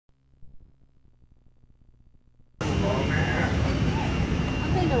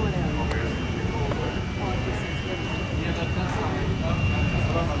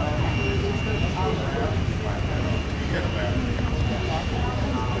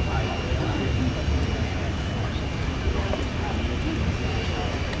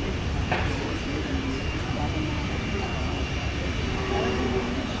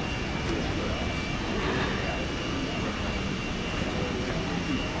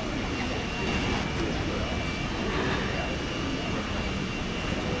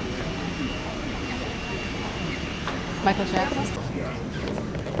Michael Jackson.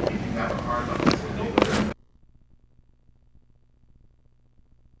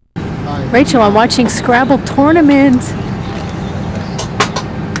 Rachel, I'm watching Scrabble tournament.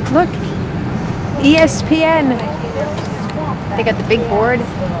 Look, ESPN. They got the big board.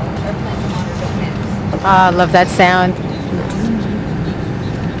 Ah, I love that sound.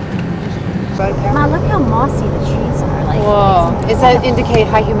 Ma, look how mossy the trees are. Like, whoa, does that indicate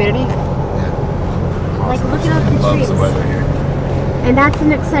high humidity? Yeah. Like, look at the trees. The weather here. And that's the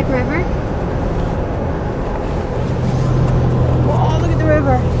Nooksack River. Whoa, look at the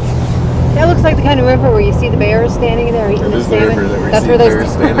river. That looks like the kind of river where you see the bears standing in there eating the salmon. River that we see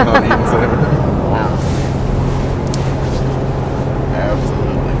bears standing on eating salmon. Wow.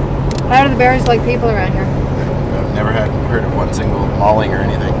 Absolutely. How do the bears like people around here? I've never heard of one single mauling or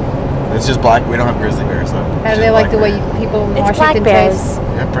anything. It's just black. We don't have grizzly bears though. How do they like the way people in Washington taste?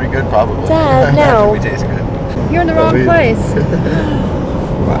 Yeah, pretty good probably. Dad, no. We taste good. You're in the wrong place.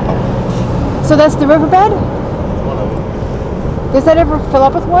 Wow. So that's the riverbed? One of them. Does that ever fill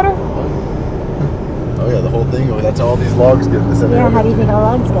up with water? Oh yeah, the whole thing. Oh, that's all these logs get in the center. Yeah, how do you think our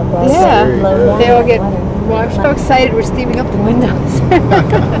logs get there? Yeah. They all get. Well, I'm so excited. We're steaming up the windows.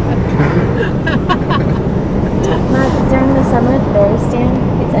 During the summer, the berry stand,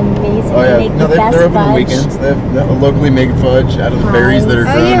 it's amazing. Oh yeah, they make no, the best they're open on fudge. weekends. They have locally made fudge out of the berries that are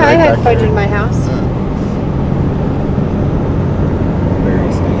Oh grown yeah, right I had back fudge there. in my house.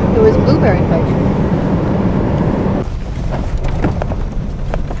 Berry stand. It was blueberry fudge.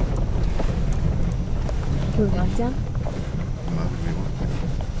 Can we walk down?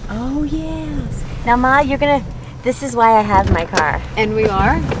 Oh yes. Now Ma, you're gonna, this is why I have my car. And we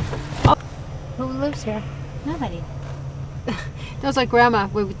are. Oh. Who lives here? Nobody. That was like Grandma.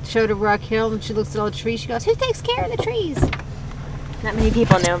 We showed her Rock Hill, and she looks at all the trees. She goes, "Who takes care of the trees?" Not many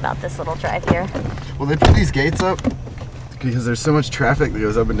people know about this little drive here. Well, they put these gates up because there's so much traffic that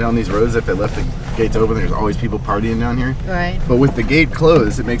goes up and down these roads. If they left the gates open, there's always people partying down here. Right. But with the gate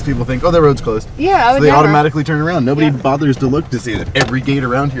closed, it makes people think, oh, the road's closed. Yeah, I would So they never. automatically turn around. Nobody bothers to look to see that every gate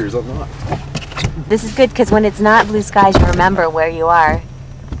around here is unlocked. This is good because when it's not blue skies, you remember where you are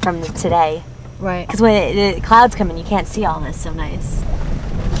from today. Right. Because when the clouds come in, you can't see all this so nice.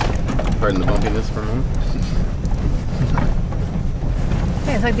 Pardon the bumpiness for a moment.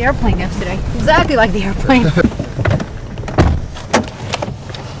 Yeah, it's like the airplane yesterday. Exactly like the airplane.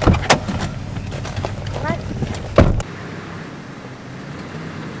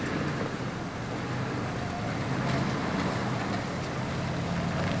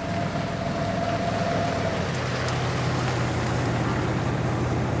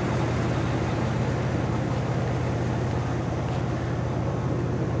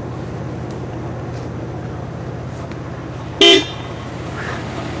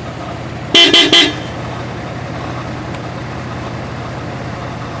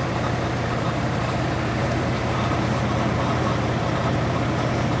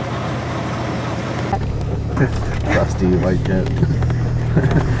 Frosty white jet.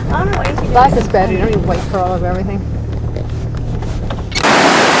 Black is better. You don't need white for all of everything.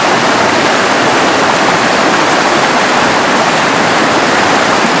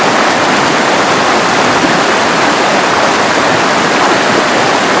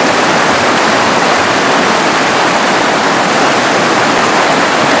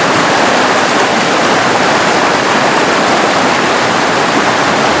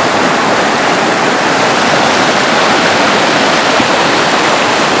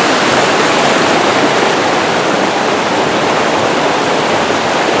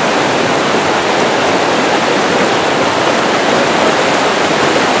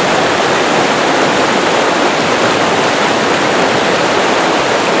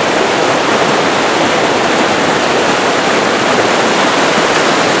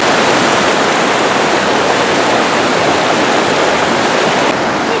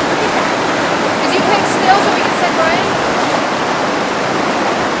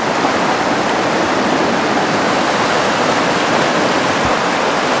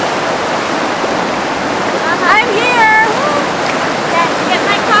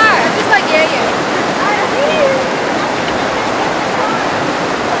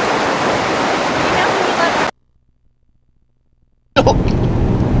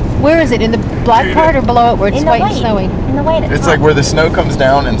 Where is it? In the black part or below it where it's white and snowy? In the white. It's like where the snow comes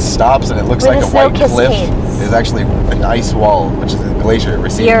down and stops and it looks like a white cliff. There's actually an ice wall, which is a glacier. We're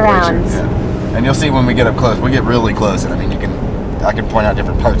seeing a glacier. Yeah. And you'll see when we get up close. We get really close, and I mean, I can point out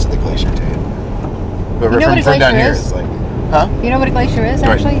different parts of the glacier to you. But from down here, it's like, huh? You know what a glacier is,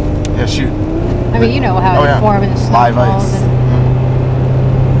 actually? Yeah, shoot. I mean, you know how it forms and live ice.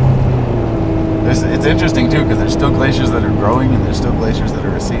 It's interesting too because there's still glaciers that are growing and there's still glaciers that are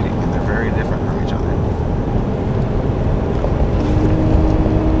receding, and they're very different from each other.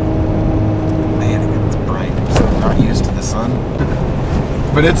 Man, it's bright. I'm so not used to the sun.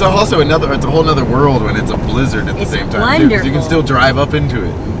 But it's also it's a whole other world when it's a blizzard at the same time too. 'Cause you can still drive up into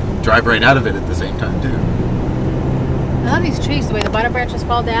it and drive right out of it at the same time too. I love these trees, the way the bottom branches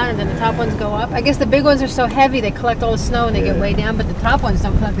fall down and then the top ones go up. I guess the big ones are so heavy they collect all the snow and they get way down, but the top ones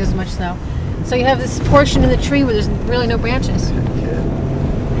don't collect as much snow. So you have this portion in the tree where there's really no branches. Sunny,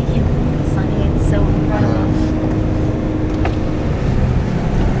 it's so incredible.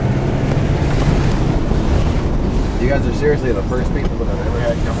 You guys are seriously the first people that I've ever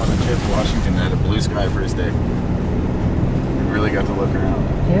had come on a trip to Washington that had a blue sky first day. We really got to look around.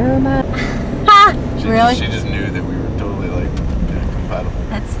 Jeremiah. Really? She just knew that we were totally like compatible.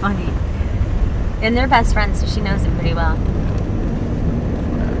 That's funny. And they're best friends, so she knows it pretty well.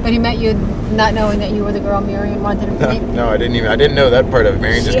 But he met you not knowing that you were the girl Marion wanted him to meet? No, I didn't know that part of it.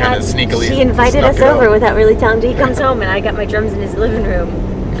 Marion just kind of sneakily. She invited us over without really telling him. He comes home and I got my drums in his living room.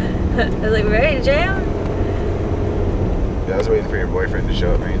 I was like, ready to jam? Yeah, I was waiting for your boyfriend to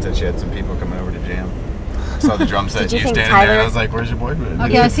show up. Marion said she had some people coming over to jam. I saw the drum set. Did you you think standing Tyler... there, and I was like, "Where's your boyfriend?"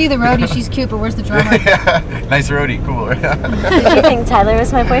 Okay, I see the roadie. She's cute, but where's the drummer? Yeah, nice roadie, cool. Did you think Tyler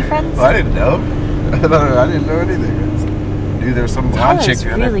was my boyfriend? Well, I didn't know. I didn't know anything. I just knew there was some blonde chick who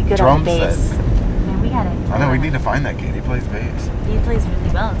had really a good drum on bass. set. Yeah, we got it. I know we need to find that kid. He plays bass. He plays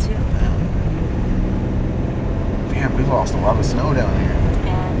really well too. Damn, we lost a lot of snow down here.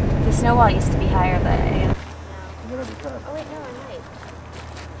 And the snow wall used to be higher, but I... Oh wait, no, I'm right.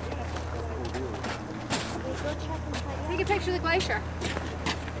 Take a picture of the glacier.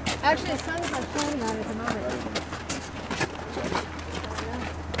 Actually, the sun's not shining on it at the moment.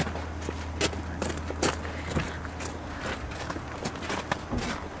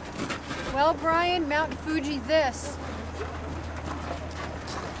 Well, Brian, Mount Fuji this.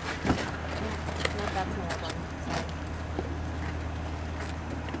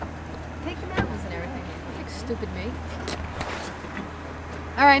 Take the mountains and everything. Like stupid me.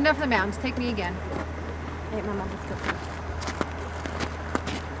 All right, enough of the mountains. Take me again. Wait, Mama, let's go.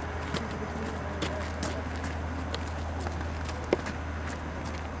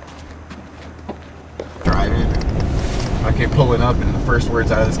 Driving. I came pulling up, and the first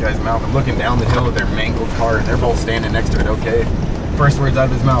words out of this guy's mouth, I'm looking down the hill at their mangled car, and they're both standing next to it, okay? First words out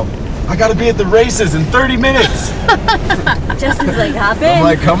of his mouth, I gotta be at the races in 30 minutes! Justin's like, hop in. I'm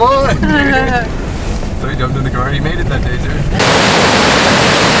like, come on! So he jumped in the car, and he made it that day, too.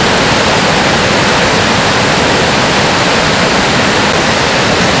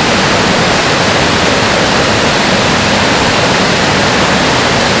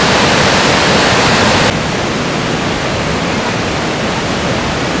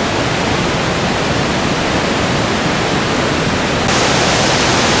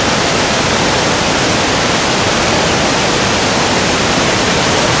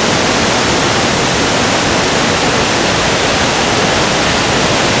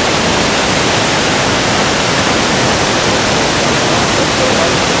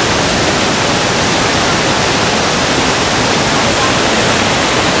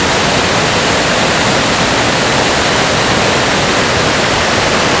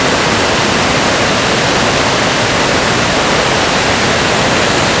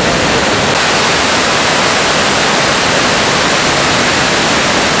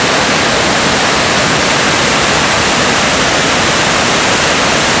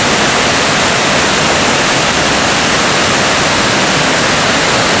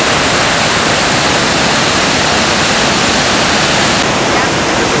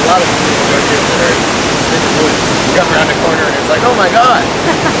 Come around the corner and it's like, oh my god!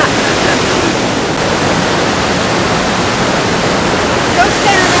 Don't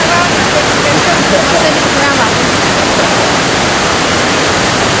stand on that road. I'll send it to Grandma.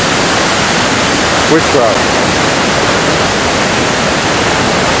 Which road?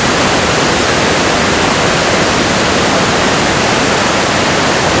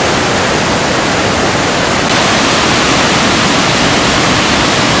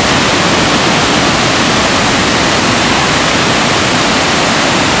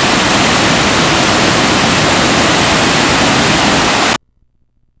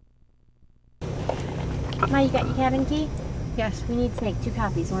 Ma, you got your cabin key? Yes. We need to make 2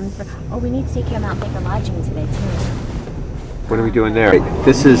 copies. One for... Oh, we need to take care of Mount Baker Lodging today, too. What are we doing there?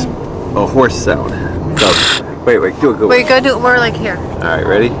 This is a horse sound. So, wait, do it. Go. Wait, you gotta do it more like here. Alright,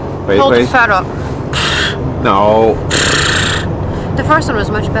 ready? Wait, Hold the fat up. No. The first one was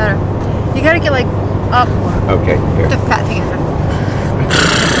much better. You gotta get like up more. Okay, here. The fat together.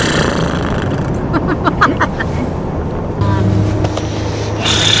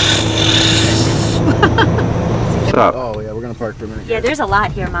 Stop. Oh yeah, we're gonna park for a minute. Yeah, there's a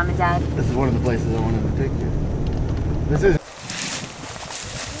lot here, Mom and Dad. This is one of the places I wanted to take you. This is.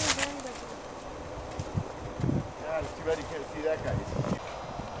 God, it's too bad you can't see that guy.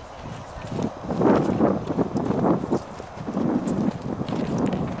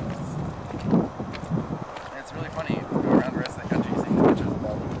 It's really funny. You go around the rest of the country, you see pictures of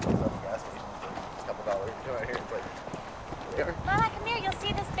that when it's up gas stations, like just a couple dollars. You go out here, it's like. There. Mama, come here. You'll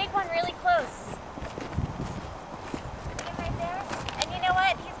see this big one really close. See him right there? And you know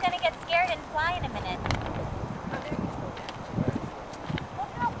what? He's gonna get scared and fly in a minute.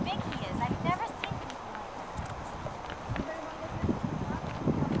 Look how big he is. I've never seen him like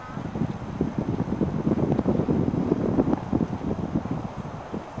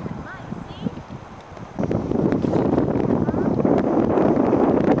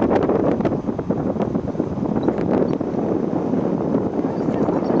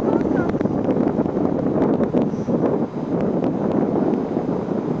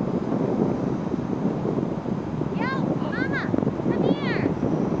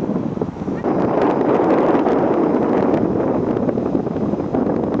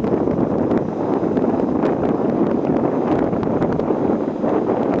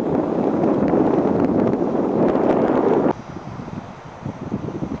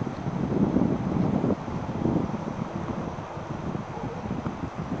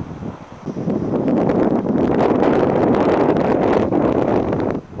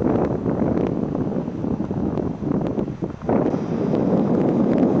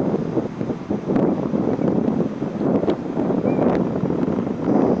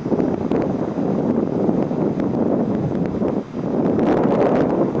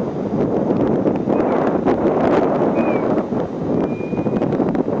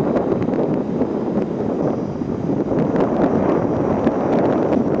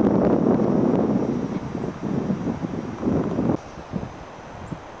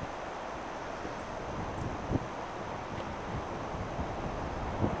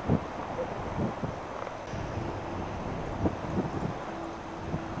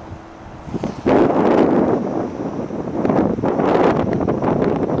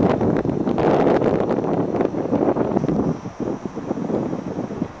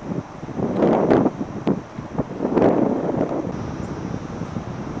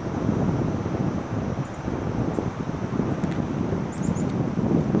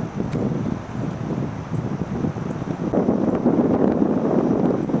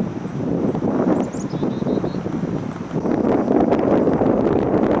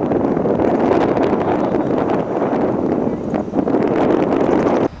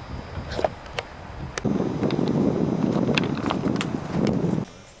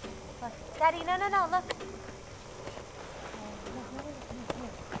Daddy, no, look.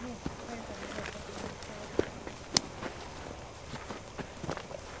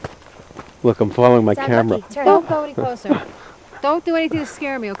 Look, I'm following my Dad, camera. Lucky, turn. Don't go any closer. Don't do anything to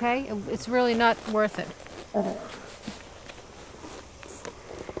scare me, okay? It's really not worth it.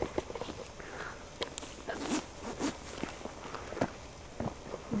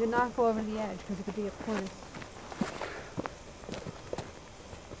 Do not go over the edge because it could be a point.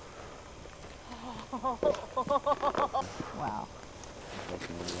 Wow.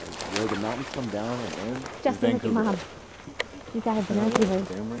 Where the mountains come down and end. Justyn, look at Mom. You got a binoculars.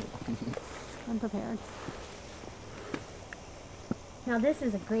 Damn right. I'm prepared. Now this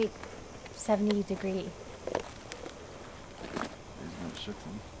is a great 70-degree. There's no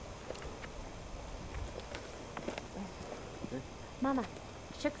Justyn. Mama,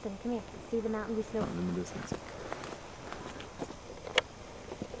 Justyn, come here. See the mountain we snow. In the distance.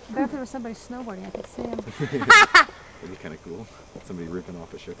 Better if there was somebody snowboarding, I could see him. That'd be kind of cool. Somebody ripping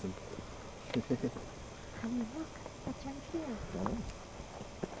off a Justyn. Honey, look. That's right here.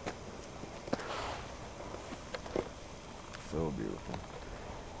 So beautiful.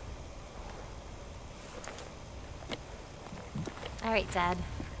 All right, Dad.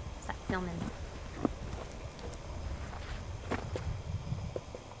 Stop filming.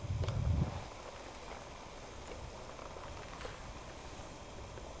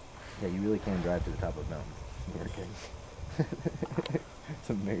 Yeah, you really can drive to the top of mountains. It's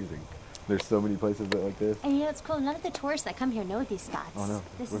amazing. There's so many places that like this. And you know what's cool? None of the tourists that come here know these spots. Oh no.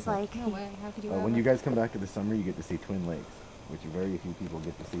 This Where's is that? like... No way. How could you When you guys come back to the summer, you get to see Twin Lakes, which very few people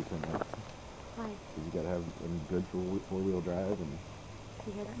get to see Twin Lakes. Why? Because you got to have a good four-wheel drive, and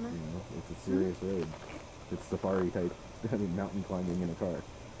You hear that, Mom? it's a serious road. It's safari type, I mean, mountain climbing in a car.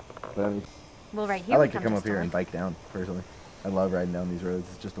 But I mean, Well, right here I we like to come up here and bike down personally. I love riding down these roads.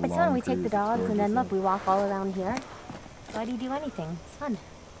 It's just a long It's fun. We cruise. take the dogs and then look, we walk all around here. Why do you do anything? It's fun.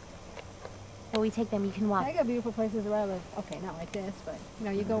 Well, we take them, you can walk. I got beautiful places where I live. Okay, not like this, but you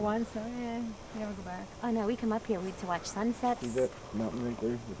know, you go once, so you never go back. Oh no, we come up here to watch sunsets. See that mountain right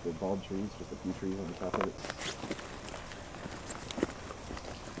there with the bald trees, just a few trees on the top of it?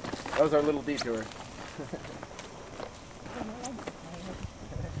 That was our little detour. I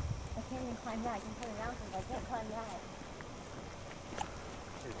can't even climb that. I can turn around because I can't climb that.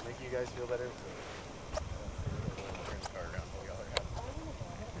 Make you guys feel better?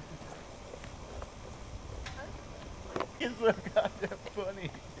 It's so goddamn funny.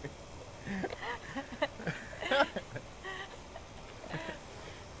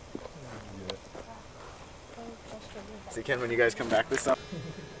 See, Ken, when you guys come back this summer.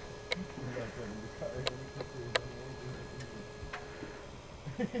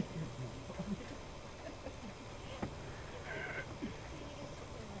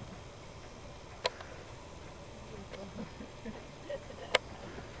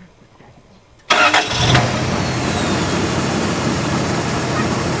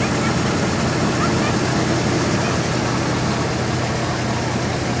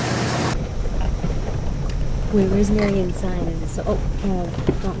 Wait, where's Marion's sign? Is it so? Oh,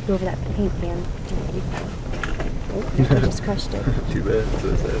 don't go over that paint can. Oh, I just crushed it. Too bad.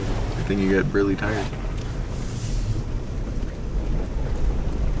 So sad. Good thing you got really tired.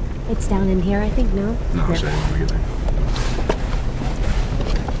 It's down in here, I think. No. No, I'll show you when we get there.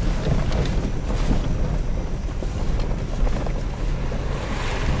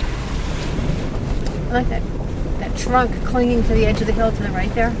 I like that trunk clinging to the edge of the hill to the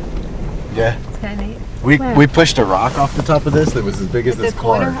right there. Yeah. It's kind of neat. We pushed a rock off the top of this that was as big as this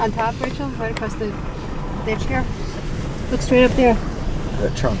car. The corner on top, Rachel, right across the ditch here. Look straight up there.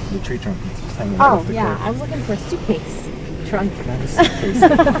 That trunk, the tree trunk, it's just hanging out off the yeah, car. I was looking for a suitcase trunk. Not a suitcase.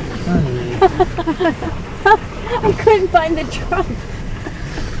 I couldn't find the trunk.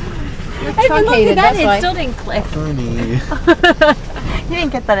 You're I even looked truncated, at that that's and why. it still didn't click. Funny. You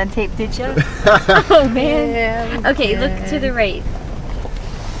didn't get that on tape, did you? Oh man. Yeah, Okay, look to the right.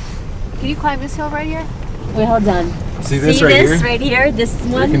 Can you climb this hill right here? Wait, hold on. See this right here? right here? This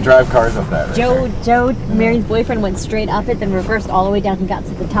You one? can drive cars up that. Right Joe, Mary's boyfriend, went straight up it, then reversed all the way down and got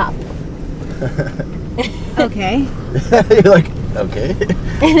to the top. Okay. You're like, okay.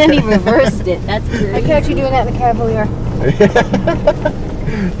 And then he reversed it. That's crazy. I catch you doing that in the Cavalier.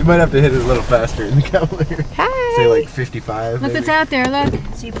 You might have to hit it a little faster in the Cavalier. Hi. Say like 55. Look maybe. what's out there, look.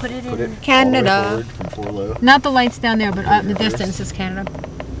 So you put it Put in it Canada. all the way forward from 4 low. Not the lights down there, but out in the Reverse. distance is Canada.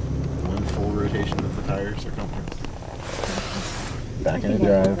 One full rotation of the tire circumference. Back in the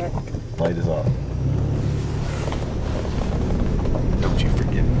drive. Light is off. Don't you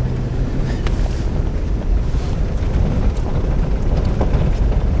forget it.